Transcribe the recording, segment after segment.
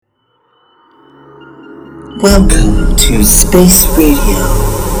Welcome to Space Radio,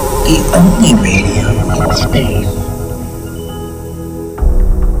 the only radio in space.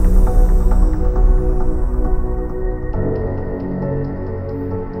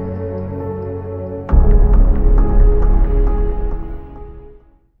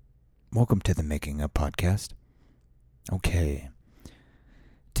 Welcome to the Making Up Podcast. Okay,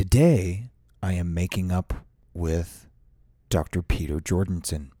 today I am making up with Dr. Peter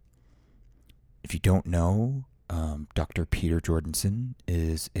Jordanson. If you don't know, Dr. Peter Jordanson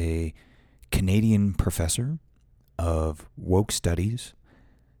is a Canadian professor of woke studies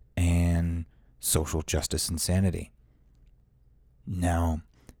and social justice and sanity. Now,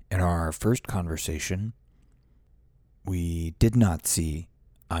 in our first conversation, we did not see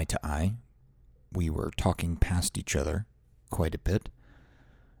eye to eye. We were talking past each other quite a bit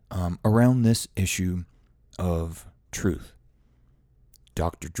around this issue of truth.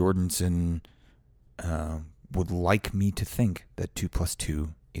 Dr. Jordanson would like me to think that 2 +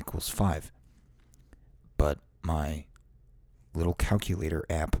 2 = 5. But my little calculator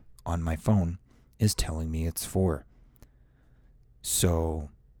app on my phone is telling me it's 4. So,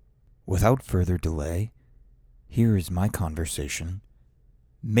 without further delay, here is my conversation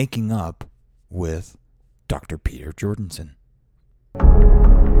making up with Dr. Peter Jordanson.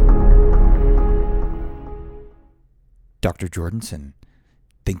 Dr. Jordanson,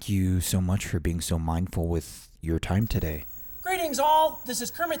 thank you so much for being so mindful with your time today. Greetings all, this is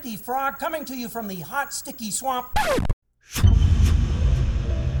Kermit the Frog coming to you from the hot, sticky swamp.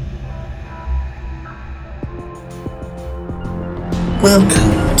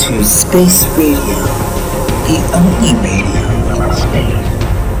 Welcome to Space Radio, the only radio in space.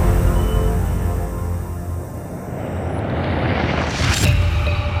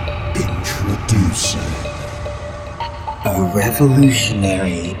 Introducing a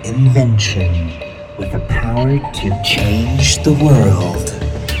revolutionary invention with the power to change the world.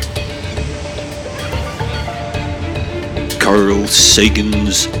 Carl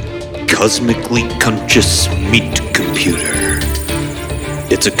Sagan's Cosmically Conscious Meat Computer.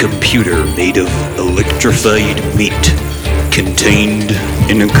 It's a computer made of electrified meat contained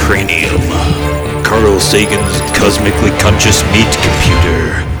in a cranium. Carl Sagan's Cosmically Conscious Meat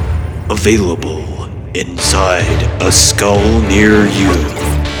Computer. Available inside a skull near you.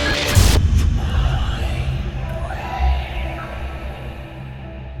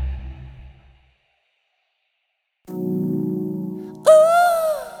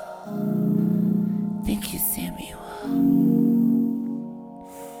 Thank you, Samuel.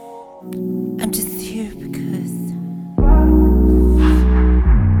 I'm just here because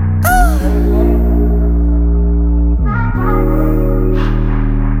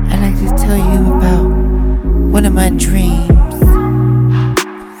I'd like to tell you about one of my dreams.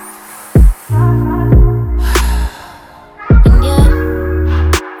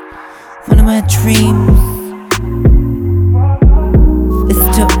 One of my dreams is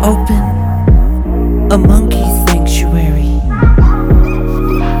to open a monkey sanctuary.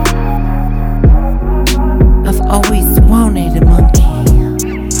 I've always wanted a monkey.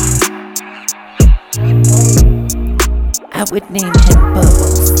 I would name him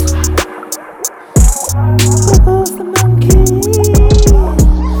Bubbles. Bubbles the monkey.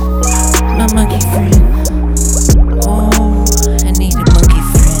 My monkey friend. Oh, I need a monkey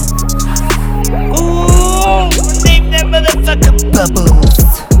friend. Oh, name that motherfucker Bubbles.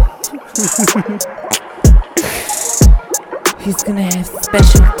 He's gonna have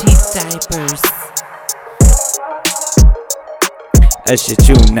special teeth diapers. That shit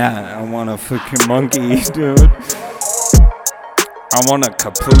you not. I want a fucking monkey, dude. I want a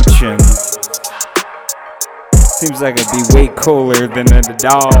capuchin. Seems like it'd be way cooler than a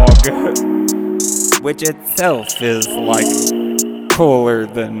dog. Which itself is like cooler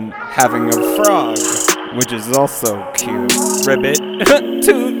than having a frog. Which is also cute. Ribbit.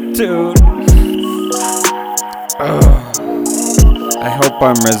 Toot toot. I hope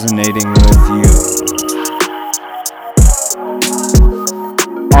I'm resonating with you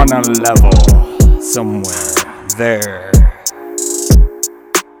on a level somewhere there,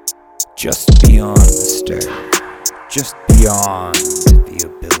 just beyond the stare, just beyond the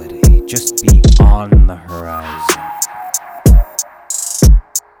ability, just beyond the horizon.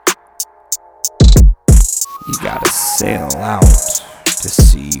 You gotta sail out to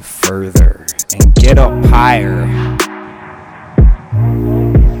see further and get up higher.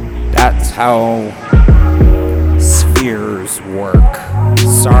 That's how spheres work.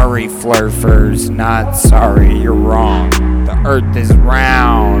 Sorry, flurfers, not sorry, you're wrong. The earth is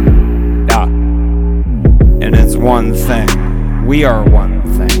round. And it's one thing. We are one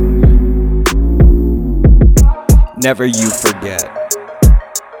thing. Never you forget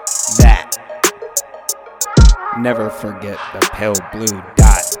that. Never forget the pale blue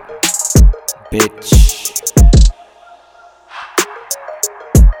dot, bitch.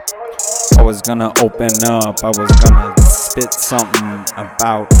 I was gonna open up, I was gonna spit something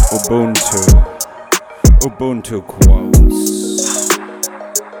about Ubuntu quotes.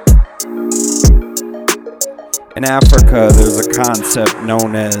 In Africa, there's a concept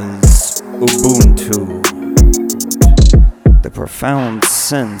known as Ubuntu. The profound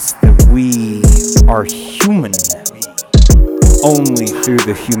sense that we are human only through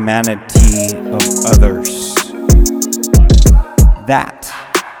the humanity of others. That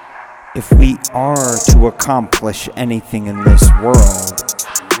if we are to accomplish anything in this world,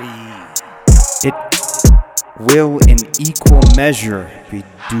 it will in equal measure be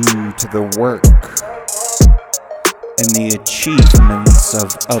due to the work and the achievements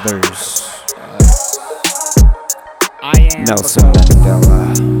of others. I am Nelson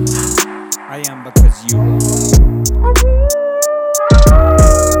Mandela. I am because you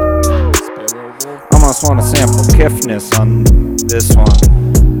Almost want to sample Kiffness on this one.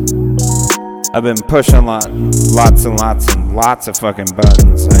 I've been pushing lots and lots of fucking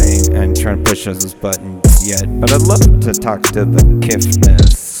buttons. I ain't trying to push those buttons yet, but I'd love to talk to the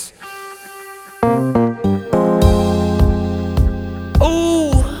Kiffness.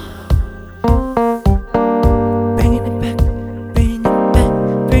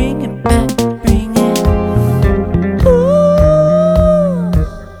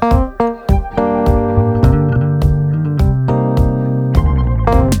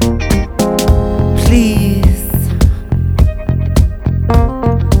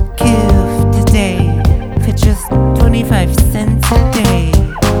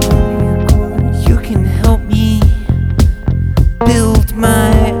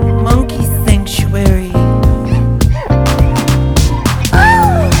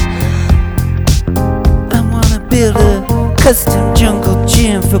 Custom jungle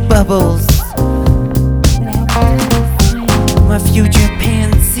gym for bubbles. My future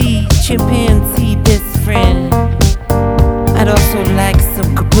chimpanzee best friend. I'd also like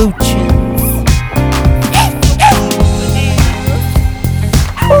some capuchins.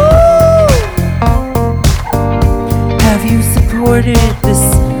 Have you supported this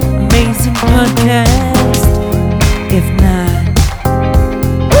amazing podcast? If not,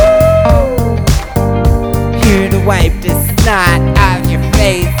 here to wipe this snot off your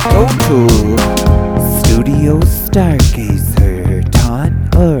face. Go to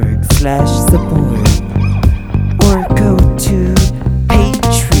StudioStargazer.org/support or go to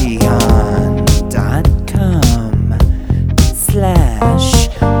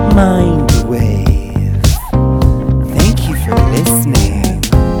Patreon.com/Mindwave. Thank you for listening.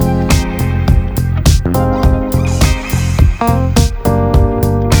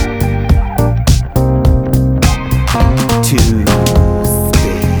 To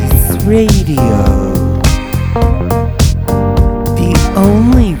Space Radio, the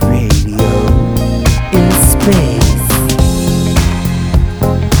only radio in space.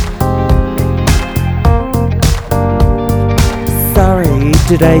 Sorry,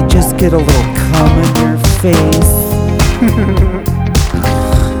 did I just get a little cum in your face?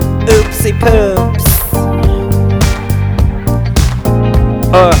 Oopsie poops.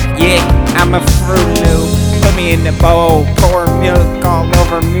 Yeah, I'm a Fruit Loop. Put me in the bowl, pour milk all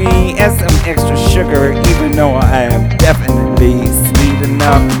over me, and some extra sugar, even though I am definitely sweet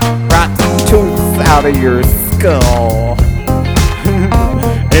enough. Rotten tooths out of your skull.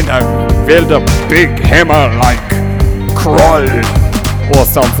 And I build a big hammer like Kroll or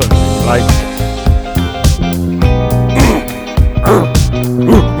something like.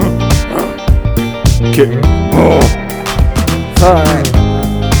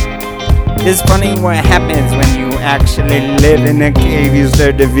 It's funny what happens when you actually live in a cave. You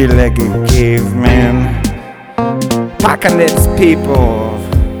start to feel like a caveman. Apocalypse people.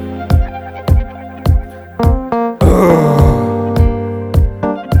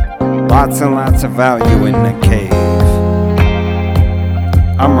 Lots and lots of value in the cave.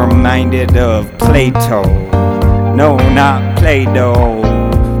 I'm reminded of Plato. No, not Play-Doh.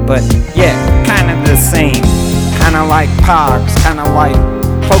 But yeah, kind of the same. Kind of like Pogs. Kind of like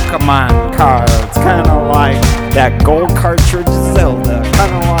Pokemon cards, kinda like that gold cartridge Zelda,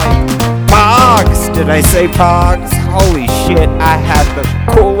 kinda like Pogs. Did I say Pogs? Holy shit, I had the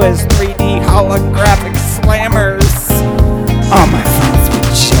coolest 3D holographic slammers. All my friends were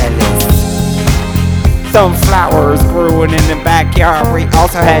jealous. Sunflowers growing in the backyard. We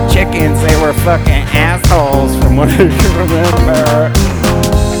also had chickens, they were fucking assholes from what I can remember.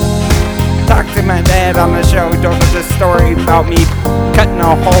 Talked to my dad said on the show, told us a story about me cutting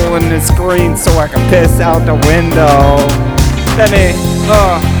a hole in the screen so I can piss out the window. Let me,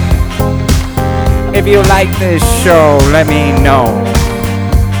 if you like this show, let me know.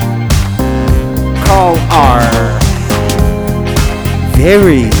 Call our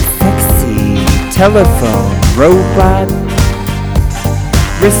very sexy telephone robot.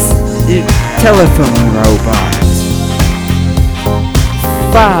 Telephone robot.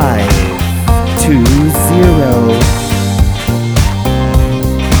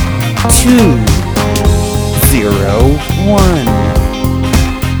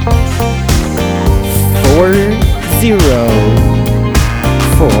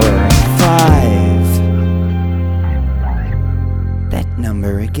 That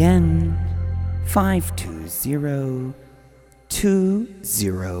number again, 520-201-4045.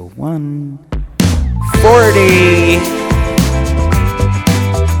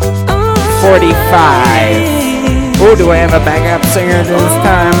 45. Oh, do I have a backup singer this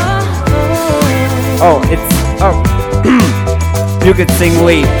time? Oh, you could sing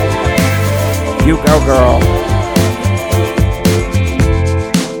lead. You go, girl.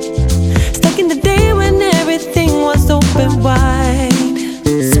 Stuck in the day when everything was open wide.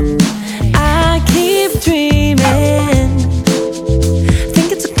 I keep dreaming.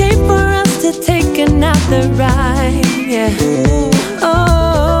 Think it's okay for us to take another ride. Yeah.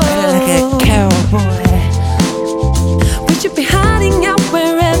 Like a cowboy. We should be hiding out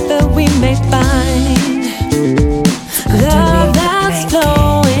wherever we may find love that's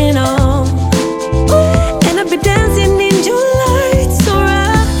flowing on. And I'll be dancing in your lights so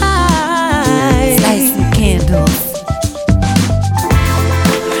bright. Light some candles.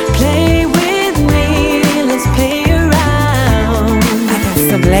 Play with me, let's play around. I got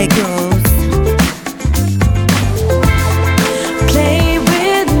some Legos.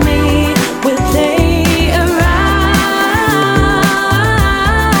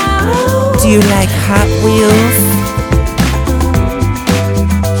 Do you like Hot Wheels?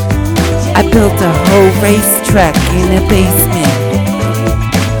 I built a whole racetrack in a basement.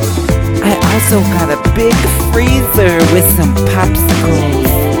 I also got a big freezer with some popsicles.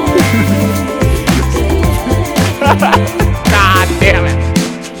 God damn it.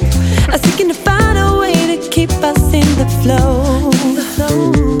 I was thinking to find a way to keep us in the flow.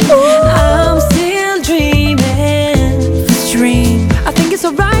 I'm still dreaming. Dream. I think it's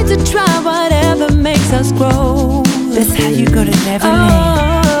alright to try whatever makes us grow. That's how you go to Neverland.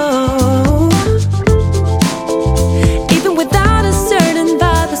 Even without a certain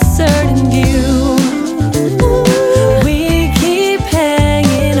vibe, a certain view, we keep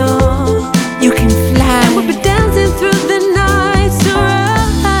hanging on. You can fly. And we'll be dancing through the night so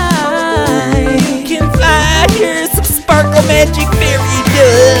right. You can fly. Here's some sparkle magic fairy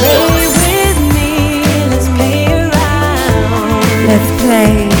dust. Play with me, let's play around. Let's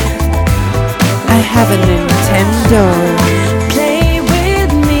play. I have a Nintendo. Play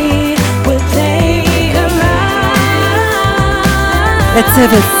with me, we'll play around. Let's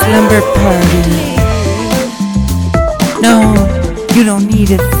have a slumber party. No, you don't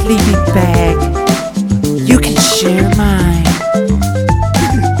need a sleeping bag. You can share mine.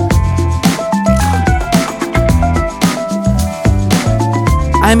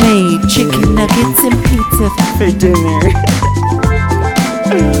 I made chicken nuggets and pizza for dinner.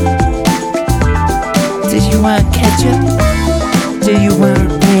 Did you want ketchup? Do you want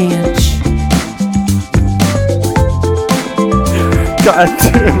ranch? God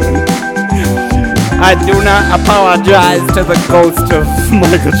damn it. I do not apologize to the ghost of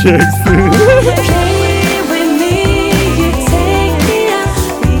Michael Jackson. Play with me, you take me out.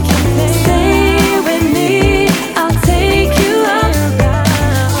 We can stay with me, I'll take you out.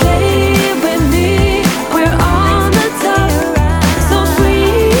 Play with me, we're on the top. So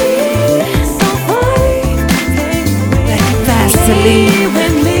free, so fine. Like Vaseline.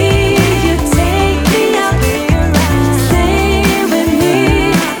 With me, you take me out. Stay with me,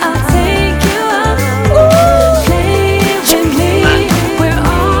 I'll take you out. Play with me, we're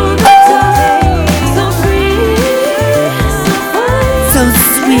on the top. So free, so fine. So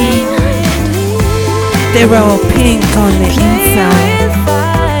sweet. They're all pink on the inside.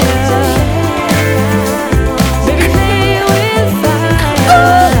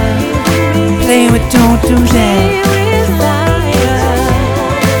 Play with, don't do that.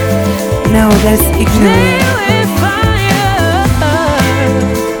 No, that's ignorant.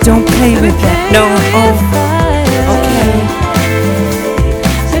 Don't play with that. No, oh, okay.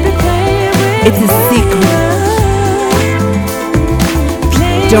 It's a secret.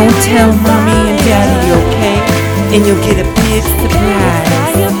 Don't tell mommy and daddy, okay? And you'll get a big surprise.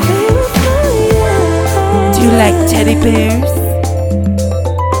 teddy bears.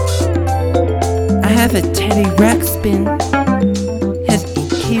 I have a Teddy Ruxpin, and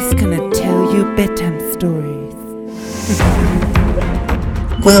he's gonna tell you bedtime stories.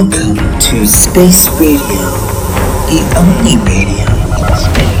 Welcome to Space Radio, the only radio in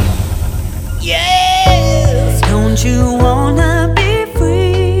space. Yes! Don't you wanna be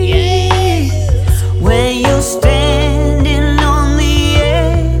free? Yes! When you're standing on the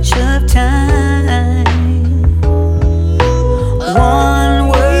edge of time. One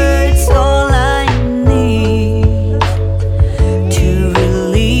word's all I need to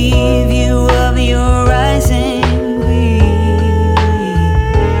relieve you of your rising grief.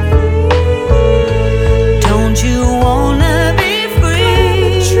 Don't you wanna be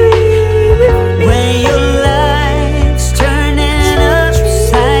free? When your life's turning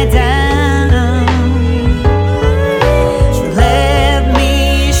upside down, let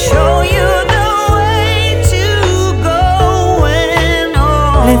me show you the way to go when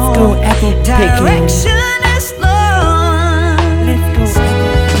all Let's go apple picking. direction is lost. Let's go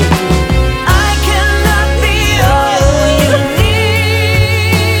apple picking. I cannot be all you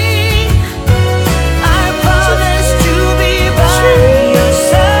need. I promise to be by your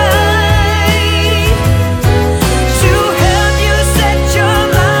side, to help you set your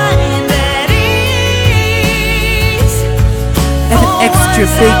mind at ease. That's an extra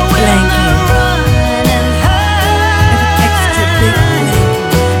big blanket. Extra big blanket.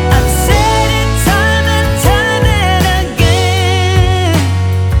 I've said it time and time and again.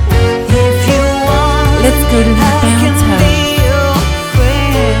 If you want, Let's go to the I can bounce house. be your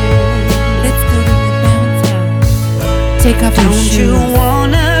friend. Let's go to the bounce house. Take off your Don't you shoes.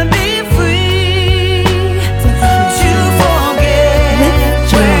 wanna be free to forget Let's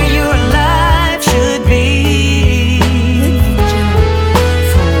where jump. your life should be?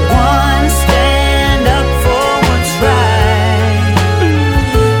 For one, stand up for what's right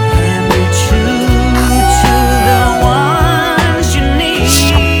and be true to the ones you need.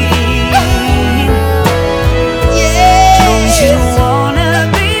 Don't you wanna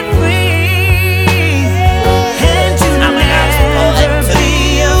be free and to never be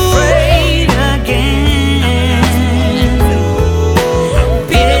afraid again?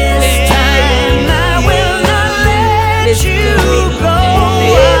 This time I will not let you go.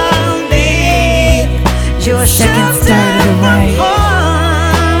 I'll be your Second star to the right. I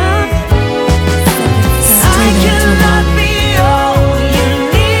Straight into cannot mommy. be all you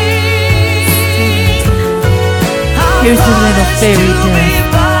need. Here's a little fairy To be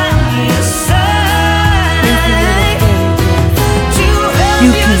dust. by your side. Here's a little fairy dust. To help You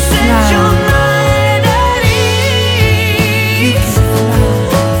you can set fly. your mind at ease. You can fly.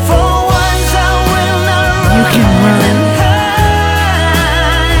 For once I will not You can run. and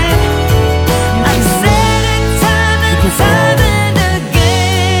hide. I've said it time and can time and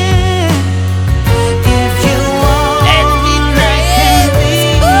again. If you want, I can be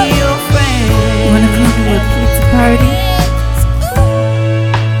your friend. Wanna come to a pizza party?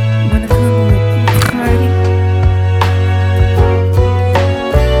 Wanna come to a pizza party?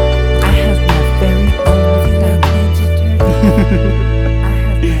 I have my very own Ninja Turtle. I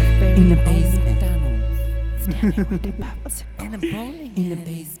have my very in the basement. In the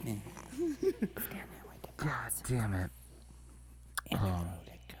basement. God damn it.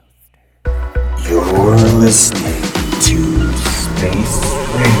 You're listening to Space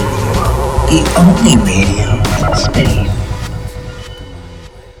Radio, the only radio in space.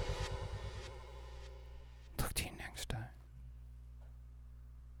 Talk to you next time.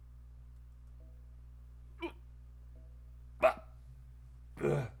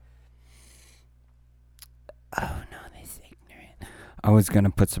 Oh no, this ignorant. I was gonna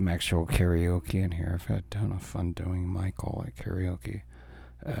put some actual karaoke in here. I've had a ton of fun doing Michael at karaoke,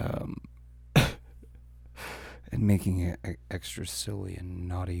 and making it extra silly and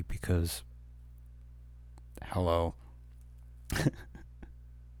naughty because, hello.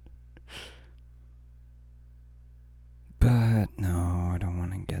 But no, I don't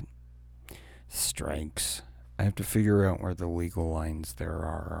want to get strikes. I have to figure out where the legal lines there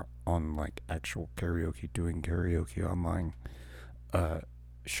are on like actual karaoke, doing karaoke online,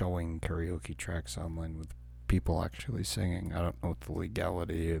 showing karaoke tracks online with people actually singing. I don't know what the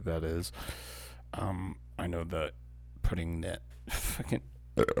legality of that is. I know that putting that fucking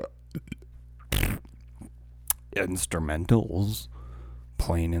instrumentals,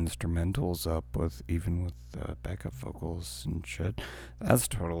 plain instrumentals up with even with backup vocals and shit, that's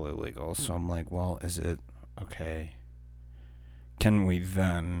totally legal. So I'm like, well, is it okay? Can we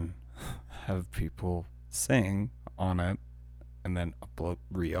then have people sing on it and then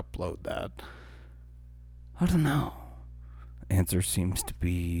re-upload that? I don't know. Answer seems to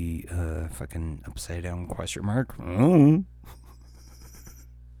be fucking upside down question mark.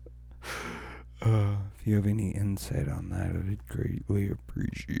 If you have any insight on that, I'd greatly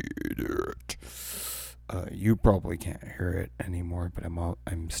appreciate it. You probably can't hear it anymore, but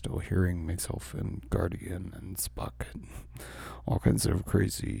I'm still hearing myself in Guardian and Spock and all kinds of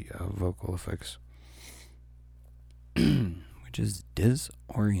crazy vocal effects, which is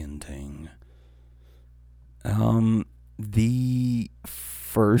disorienting. The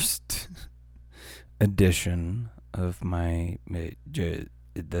first edition of the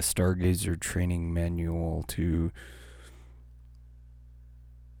Stargazer training manual to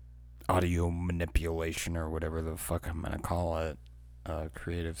audio manipulation, or whatever the fuck I'm gonna call it,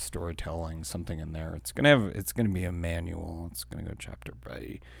 creative storytelling, something in there. It's gonna be a manual. It's gonna go chapter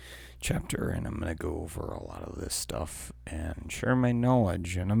by chapter, and I'm gonna go over a lot of this stuff and share my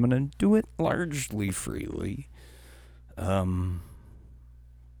knowledge, and I'm gonna do it largely freely.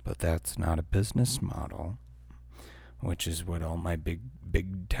 But that's not a business model, which is what all my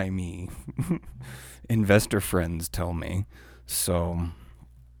big timey investor friends tell me. So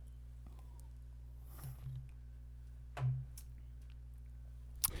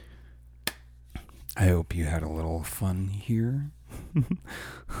I hope you had a little fun here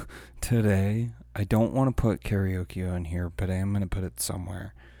today. I don't want to put karaoke on here, but I am going to put it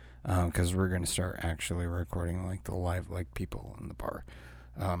somewhere, because we're going to start actually recording like the live, like people in the bar.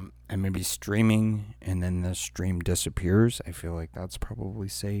 And maybe streaming, and then the stream disappears. I feel like that's probably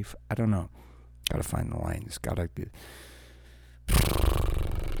safe. I don't know. Gotta find the lines. Gotta get...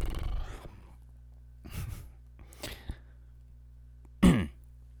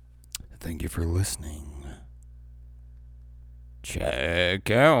 Thank you for listening. Check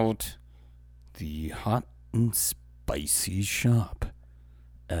out the Hot and Spicy shop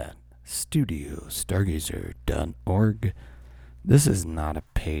at studiostargazer.org. This is not a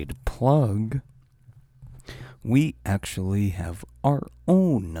paid plug. We actually have our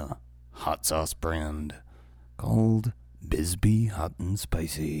own hot sauce brand called Bisbee Hot and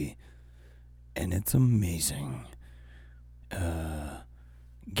Spicy, and it's amazing.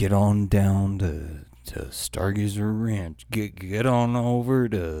 Get on down to Stargazer Ranch. Get on over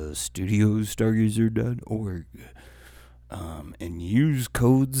to studiostargazer.org. And use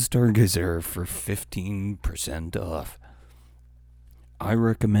code Stargazer for 15% off. I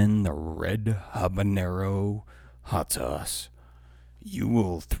recommend the Red Habanero hot sauce. You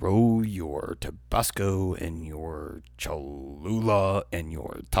will throw your Tabasco and your Cholula and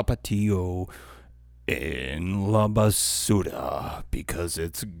your Tapatio in la basura, because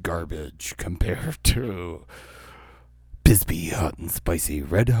it's garbage compared to Bisbee Hot and Spicy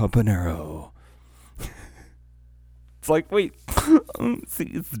Red Habanero. It's like, wait, see,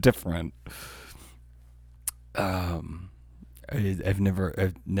 it's different. I've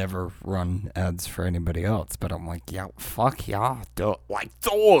never run ads for anybody else, but I'm like, yeah, fuck yeah, dude.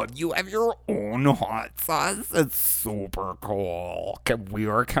 Dude, you have your own hot sauce? It's super cool.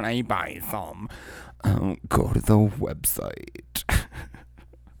 Where can I buy some? Go to the website.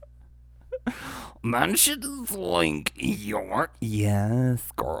 Mention this link.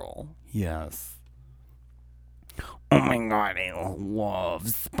 Yes, girl. Yes. Oh my god, I love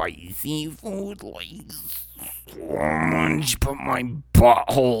spicy food like so much, but my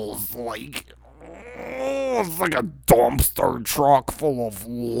butthole's like, it's like a dumpster truck full of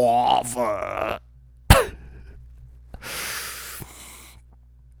lava.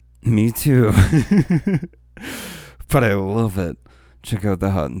 Me too. But I love it. Check out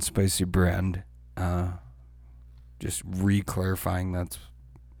the Hot and Spicy brand. Just re-clarifying that's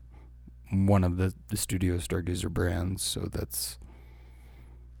one of the Studio Stargazer brands, so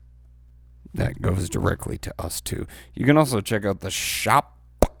that goes directly to us too. You can also check out the shop.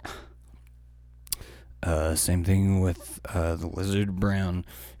 Same thing with the Lizard brand.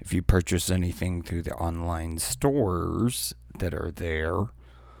 If you purchase anything through the online stores that are there,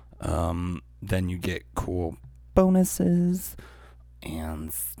 then you get cool bonuses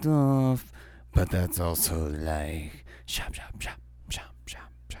and stuff. But that's also like shop.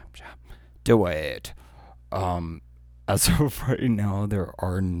 Do it. As of right now, there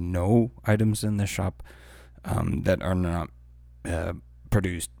are no items in the shop that are not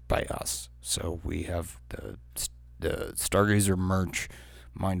produced by us. So we have the Stargazer merch,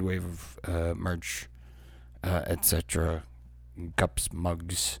 Mindwave merch, etc. Cups,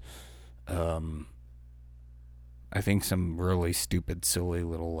 mugs. I think some really stupid, silly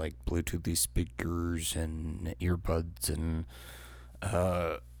little like Bluetoothy speakers and earbuds and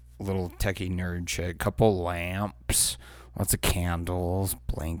little techie nerd shit. Couple lamps, Lots of candles,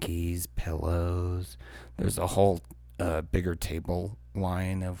 blankies, pillows. There's a whole bigger table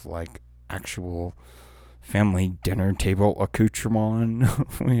line of like actual family dinner table accoutrement.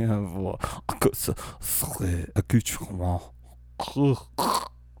 We have accoutrement.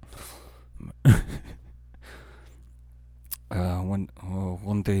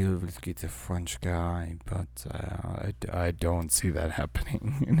 One day I will get a French guy, but I don't see that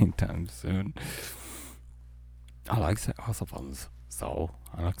happening anytime soon. I like the other ones, so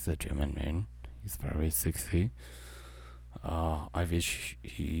I like the German man. He's very sexy. I wish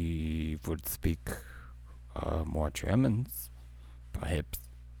he would speak more Germans. Perhaps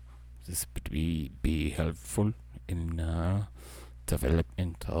this would be helpful in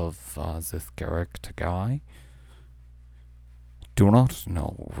development of this character guy. Do not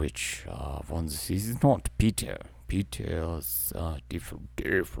know which one this is. It's not Peter. Peter is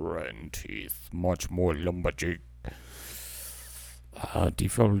different. He's much more lumberjack.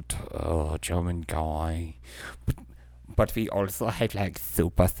 Default German guy. But we also have like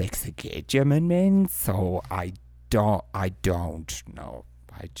super sexy gay German men, so I don't know.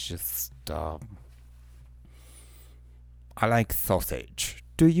 I just I like sausage.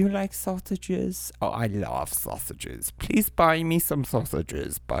 Do you like sausages? Oh, I love sausages. Please buy me some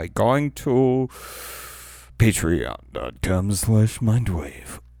sausages by going to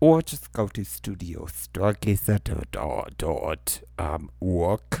patreon.com/mindwave, or just go to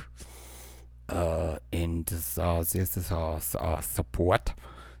studiostargazer.org and there's a support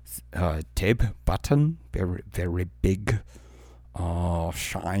tab button, very big,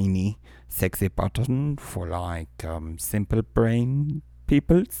 shiny, sexy button for like simple brain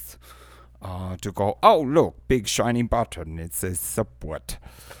peoples to go, oh look, big shiny button, it says support.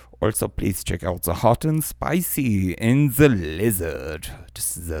 Also, please check out the Hot and Spicy and the Lizard.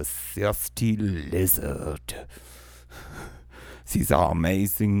 This is a thirsty lizard. These are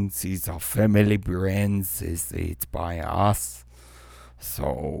amazing. These are family brands. It's by us.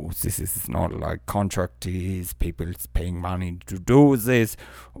 So this is not like contractees, people paying money to do this.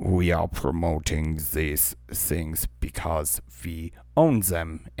 We are promoting these things because we own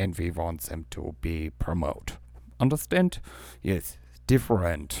them and we want them to be promoted. Understand? Yes,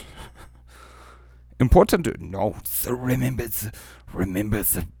 different. Important to note. So remember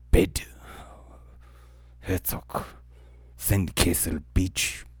the bed. Herzog. Sandkessel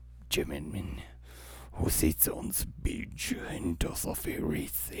Beach, German, who sits on the beach and does a very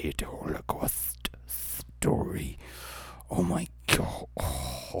sad Holocaust story. Oh my god,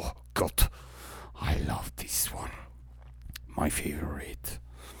 I love this one. My favorite.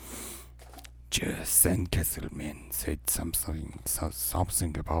 Just Sandkesselman said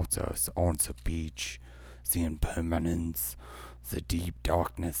something about us on the beach, the impermanence, the deep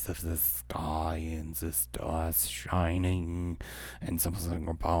darkness of the sky and the stars shining, and something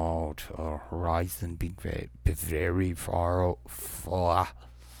about a horizon being very far.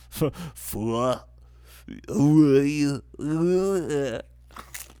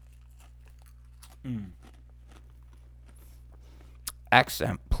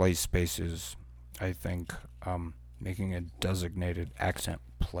 Accent play spaces, I think, making a designated accent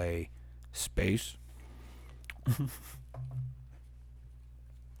play space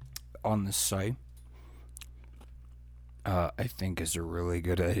on the site, I think is a really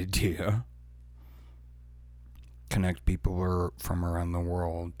good idea. Connect people from around the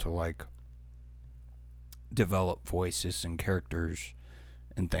world to like develop voices and characters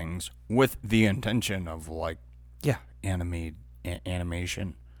and things with the intention of like, yeah,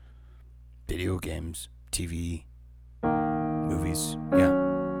 animation, video games, TV, movies.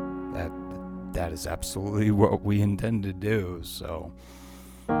 Yeah, that is absolutely what we intend to do. So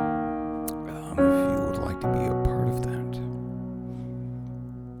if you would like to be a part of that,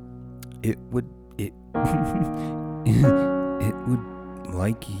 it would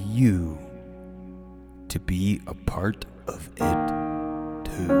like you to be a part of it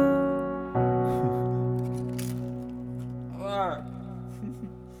too.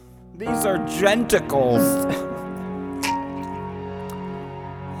 These are genticles.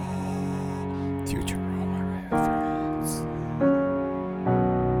 Futurama reference.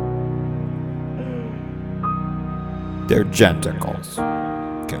 They're genticles.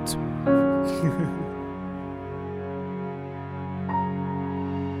 Kids.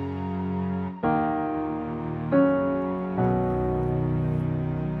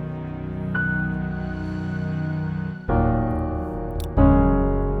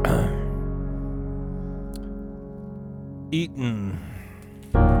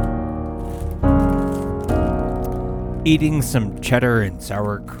 Eating some cheddar and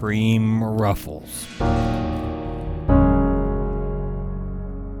sour cream ruffles.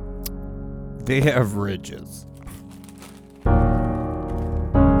 They have ridges.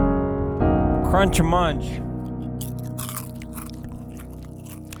 Crunch a munch.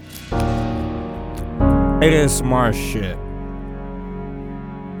 It is smart shit.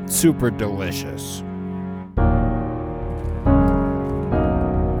 Super delicious.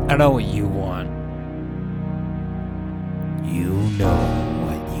 I know what you want. You know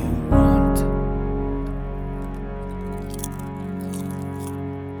what you want.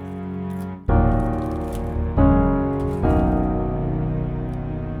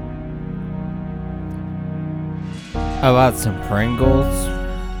 I bought some Pringles.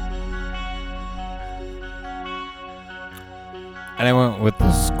 And I went with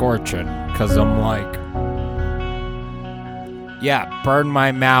the scorching, because I'm like, yeah, burn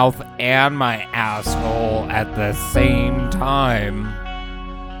my mouth and my asshole at the same time.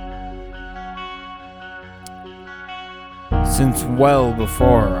 Since well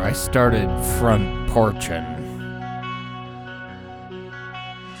before I started front porching.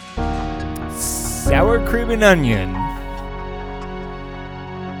 Sour cream and onion.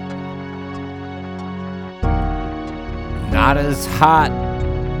 Not as hot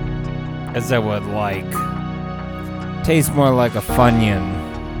as I would like. Tastes more like a Funyun.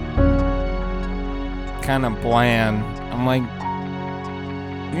 Kind of bland. I'm like,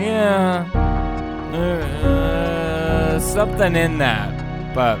 yeah, something in that,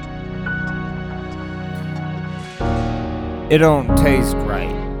 but it don't taste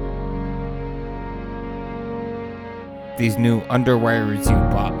right. These new underwears you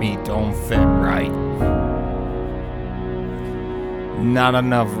bought me don't fit right. Not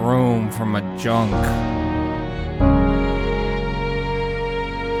enough room for my junk.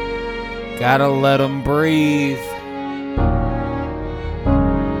 Gotta let them breathe.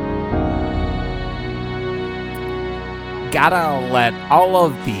 Gotta let all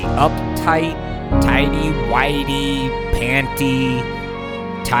of the uptight, tighty-whitey, panty,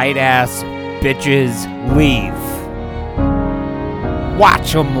 tight-ass bitches leave.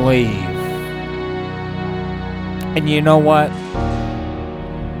 Watch them leave. And you know what?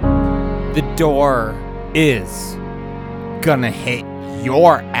 The door is gonna hit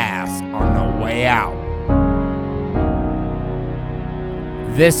your ass on the way out.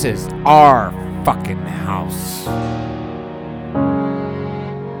 This is our fucking house.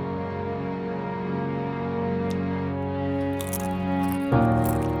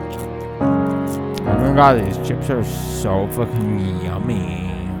 Oh my god, these chips are so fucking yummy.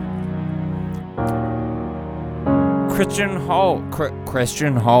 Christian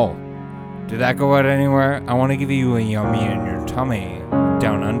Hall. Did that go out anywhere? I want to give you a yummy in your tummy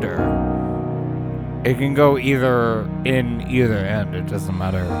down under. It can go either in either end. It doesn't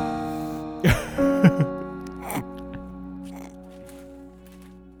matter.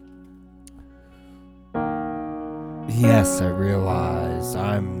 Yes, I realize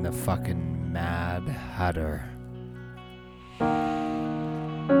I'm the fucking Mad Hatter.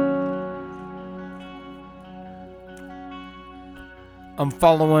 I'm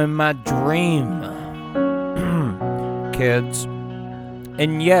following my dream, kids.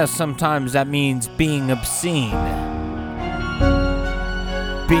 And yes, sometimes that means being obscene.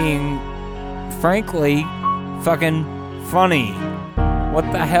 Being, frankly, fucking funny. What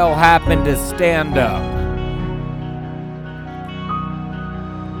the hell happened to stand up?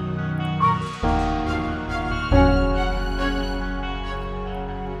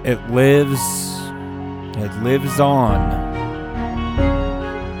 It lives on.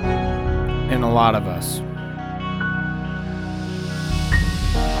 In a lot of us.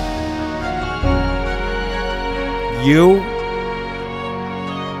 You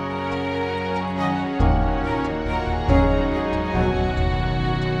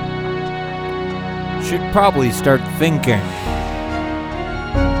should probably start thinking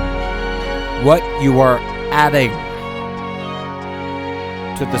what you are adding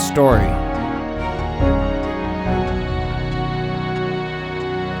to the story.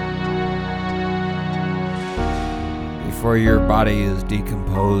 Before your body is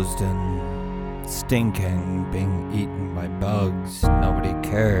decomposed and stinking, being eaten by bugs, nobody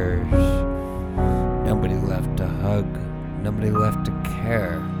cares. Nobody left to hug. Nobody left to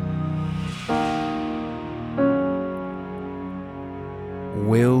care.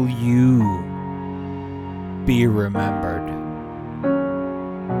 Will you be remembered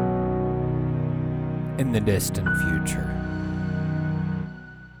in the distant future?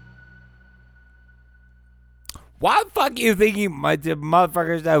 Why the fuck do you think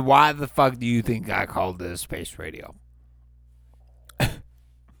motherfuckers said, why the fuck do you think I called this space radio?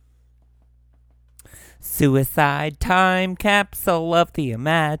 Suicide time capsule of the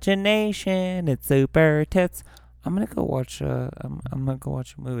imagination. It's super tits. I'm gonna go watch. I'm gonna go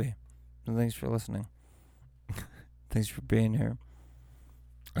watch a movie. And thanks for listening. Thanks for being here.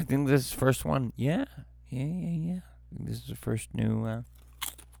 I think this is the first one. Yeah. This is the first new.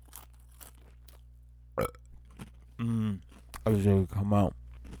 Episode come out.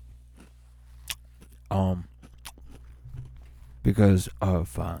 Because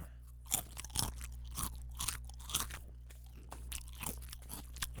of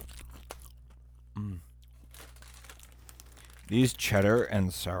these cheddar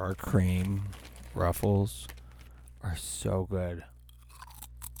and sour cream ruffles are so good.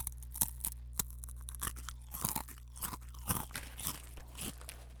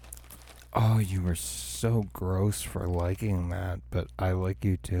 Oh, you were so gross for liking that, but I like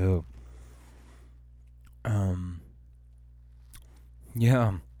you too.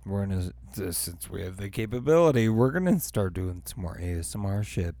 Yeah, we're gonna, since we have the capability, we're gonna start doing some more ASMR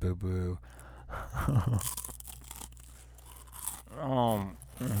shit, boo boo. Oh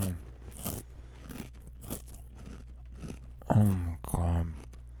my god.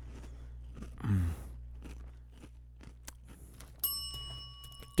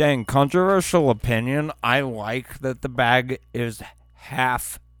 Dang, controversial opinion. I like that the bag is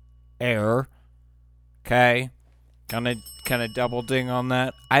half air. Okay? Kind of double ding on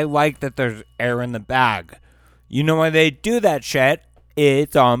that. I like that there's air in the bag. You know why they do that shit?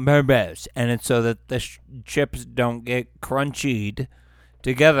 It's on purpose. And it's so that the chips don't get crunchied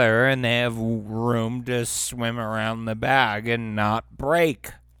together and they have room to swim around the bag and not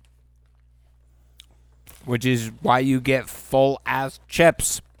break. Which is why you get full-ass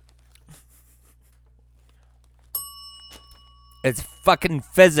chips. It's fucking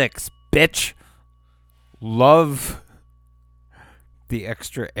physics, bitch. Love the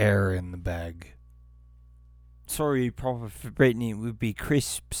extra air in the bag. Sorry, proper for Brittany would be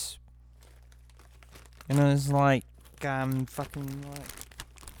crisps. You know, it's like, fucking like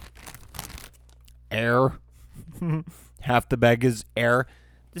air. Half the bag is air.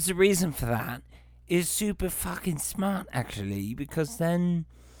 There's a reason for that. It's super fucking smart, actually, because then,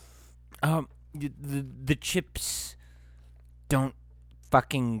 the chips don't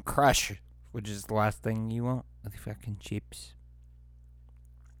fucking crush, which is the last thing you want with fucking chips.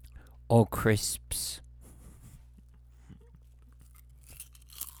 Or crisps.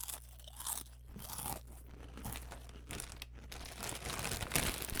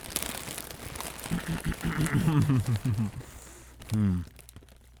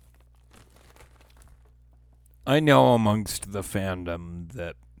 I know amongst the fandom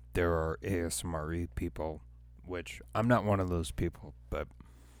that there are ASMR people, which I'm not one of those people, but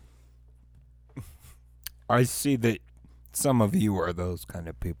I see that some of you are those kind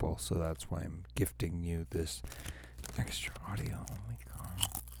of people, so that's why I'm gifting you this extra audio. Oh my god.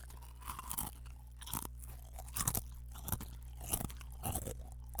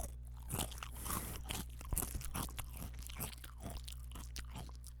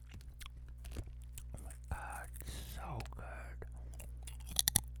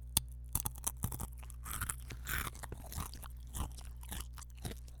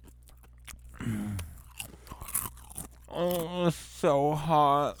 Oh, it's so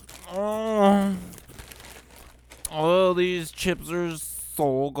hot. Oh, these chips are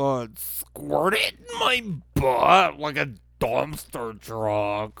so good. Squirt it in my butt like a dumpster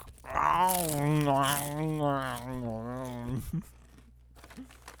truck.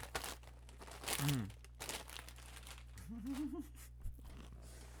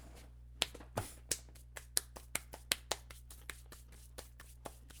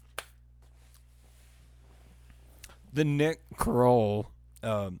 The Nick Kroll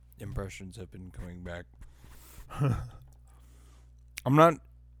impressions have been coming back. I'm not.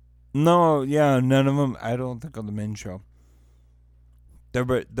 No, yeah, none of them. I don't think on the main show. There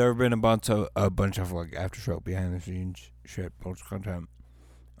have been a bunch of like after show, behind the scenes shit, post content,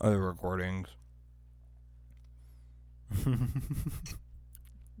 other recordings.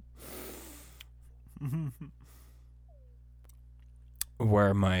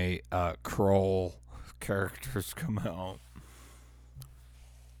 Where my Kroll characters come out.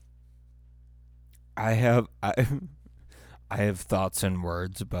 I have thoughts and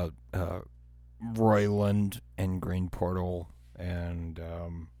words about Royland and Green Portal and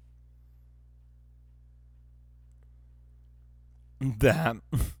that,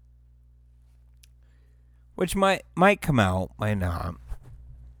 which might come out, might not,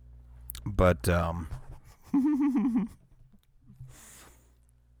 but I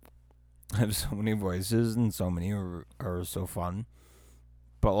have so many voices and so many are so fun.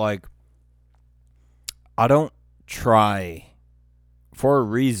 But like I don't try for a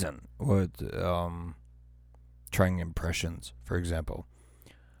reason with trying impressions, for example.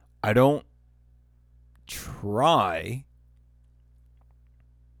 I don't try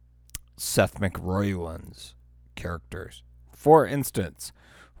Seth MacFarlane's characters. For instance,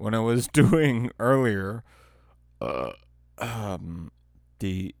 when I was doing earlier the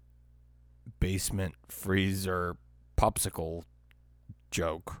basement freezer popsicle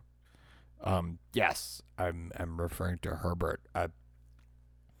joke, yes, I'm referring to Herbert.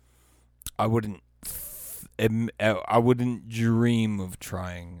 I wouldn't dream of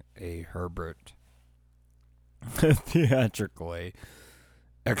trying a Herbert theatrically,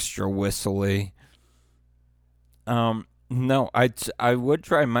 extra whistly. No, I would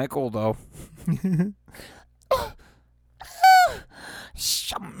try Michael though.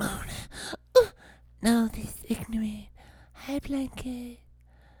 Someone. No, this ignorant. Hi, blanket.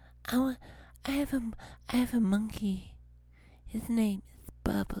 I have a monkey. His name is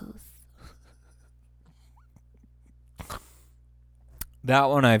Bubbles. That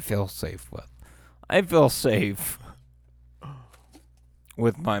one I feel safe with. I feel safe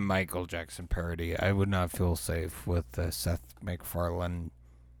with my Michael Jackson parody. I would not feel safe with the Seth MacFarlane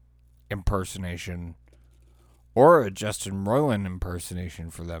impersonation or a Justin Roiland impersonation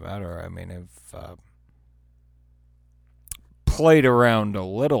for that matter. I mean, I've played around a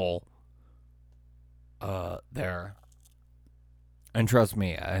little there. And trust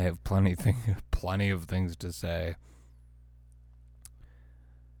me, I have plenty of things to say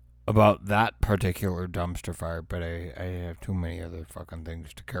about that particular dumpster fire, but I have too many other fucking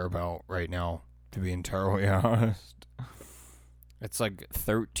things to care about right now, to be entirely honest. It's like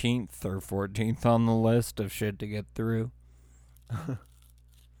 13th or 14th on the list of shit to get through.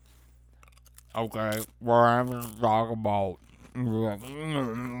 Okay, we're having to talk about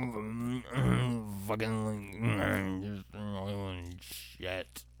fucking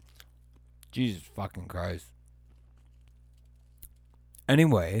shit. Jesus fucking Christ.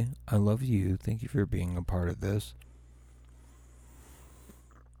 Anyway, I love you. Thank you for being a part of this.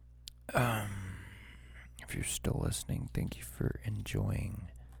 If you're still listening, thank you for enjoying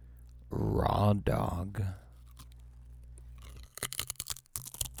Raw Dog.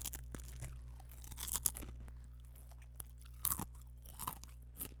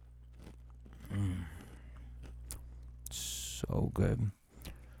 So good.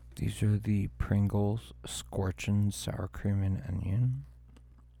 These are the Pringles Scorchin' Sour Cream and Onion.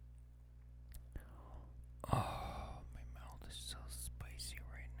 Oh, my mouth is so spicy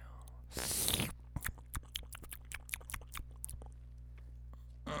right now.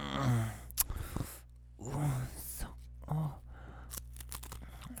 I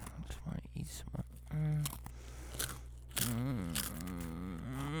just want to eat some.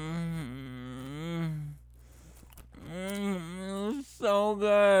 So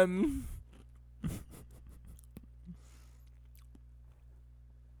good.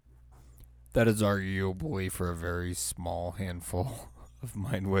 That is arguably for a very small handful of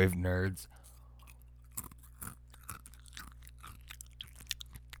Mindwave nerds.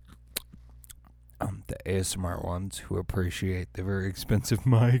 The ASMR ones who appreciate the very expensive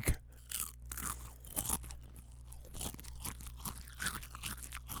mic.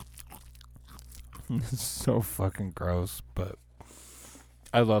 This is so fucking gross, but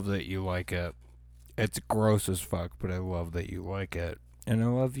I love that you like it. It's gross as fuck, but I love that you like it. And I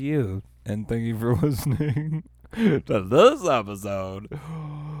love you. And thank you for listening to this episode.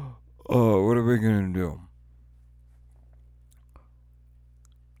 Oh, what are we gonna do?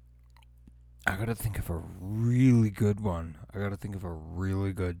 I gotta think of a really good one. I gotta think of a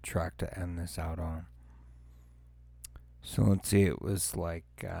really good track to end this out on. So let's see, it was like,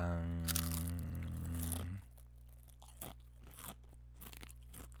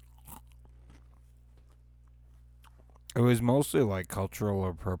 it was mostly like cultural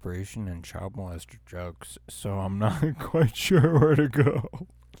appropriation and child molester jokes, so I'm not quite sure where to go.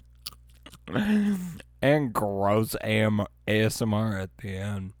 And gross ASMR at the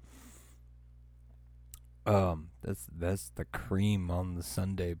end. That's the cream on the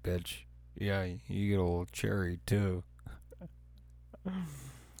sundae, bitch. Yeah, you get a little cherry too.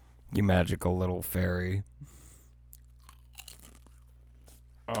 You magical little fairy.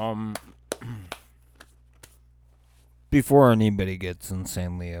 Before anybody gets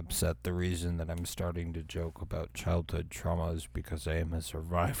insanely upset, the reason that I'm starting to joke about childhood trauma is because I am a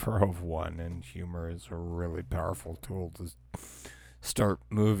survivor of one, and humor is a really powerful tool to start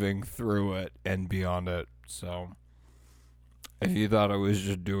moving through it and beyond it. So, If you thought I was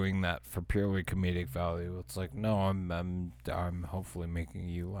just doing that for purely comedic value, it's like, no, I'm hopefully making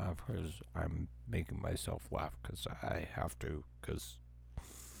you laugh because I'm making myself laugh because I have to, because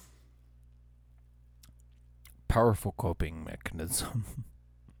powerful coping mechanism.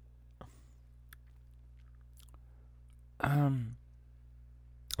 I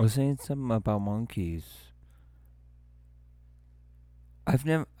was saying something about monkeys. I've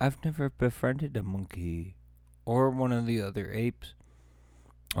never befriended a monkey or one of the other apes.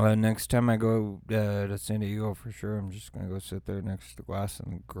 Next time I go to San Diego, for sure, I'm just gonna go sit there next to the glass in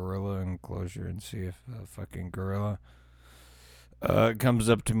the gorilla enclosure and see if a fucking gorilla comes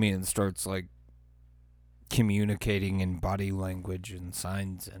up to me and starts like communicating in body language and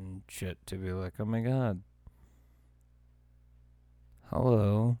signs and shit to be like, oh my god,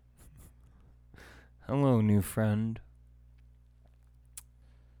 hello, new friend.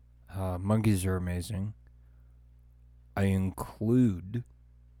 Monkeys are amazing. I include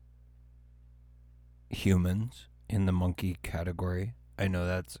humans in the monkey category. I know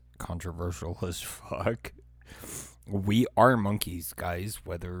that's controversial as fuck. We are monkeys, guys,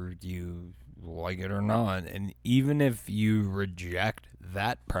 whether you like it or not. And even if you reject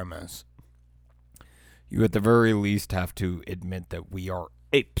that premise, you at the very least have to admit that we are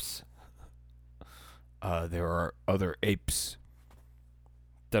apes. There are other apes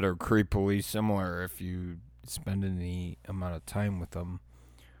that are creepily similar if you spend any amount of time with them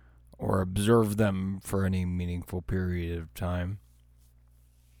or observe them for any meaningful period of time.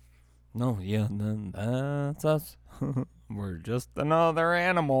 No, yeah, that's us. We're just another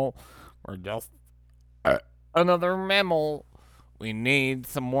animal. We're just another mammal. We need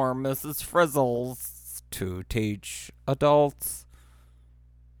some more Mrs. Frizzles to teach adults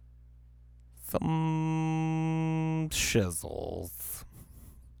some shizzles.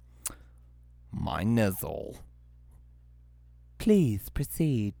 My nizzle. Please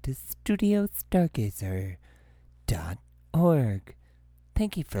proceed to studiostargazer.org.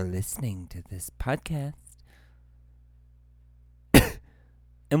 Thank you for listening to this podcast.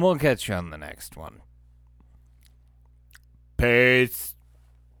 And we'll catch you on the next one. Peace.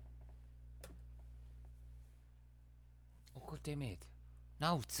 Oh, God damn it.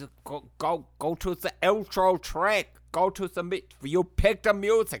 No, go to the outro track. Go to the you pick the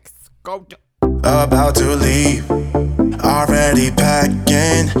music. Go to... About to leave, already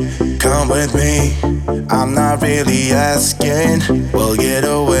packing. Come with me, I'm not really asking. We'll get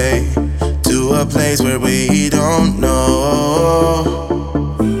away to a place where we don't know.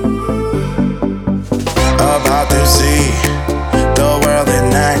 About to see the world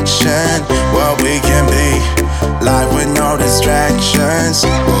in action, what we can be, life with no distractions.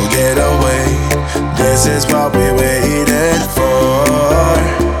 We'll get away, this is what we waited for.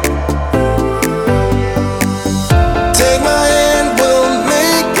 Take my hand, we'll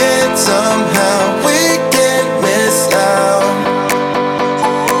make it somehow. We can't miss out.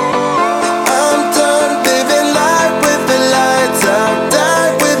 I'm done living life with the lights out.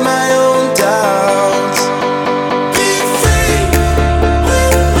 Die with my own doubts. Be free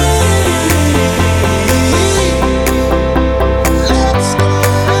with me. Let's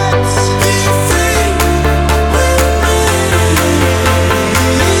be free with me.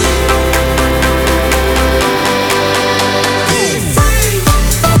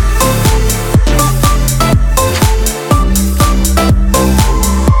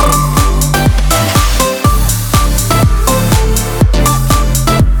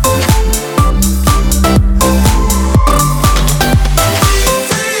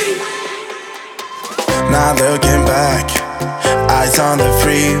 Not looking back, eyes on the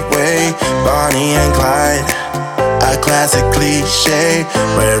freeway, Bonnie and Clyde, a classic cliche.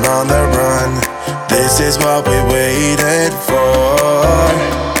 We're on the run, this is what we waited for.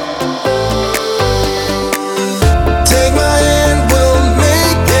 Take my hand, we'll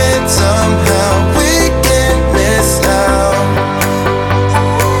make it somehow. We can't miss out.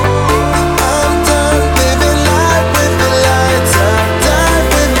 I'm done living life with the lights out. Die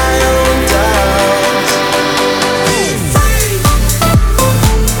with my own doubts. Be free.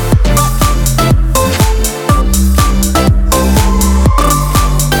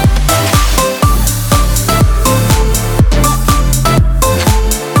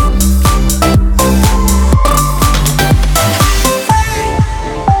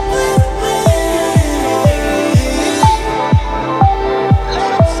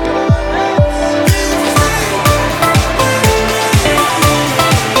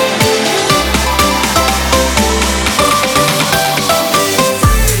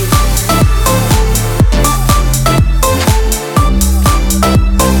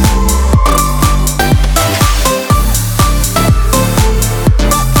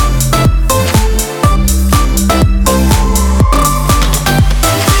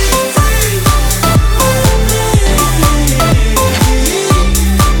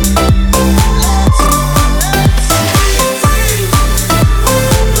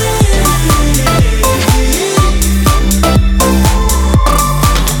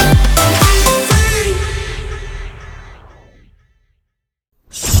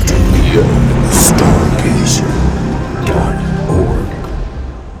 the stone.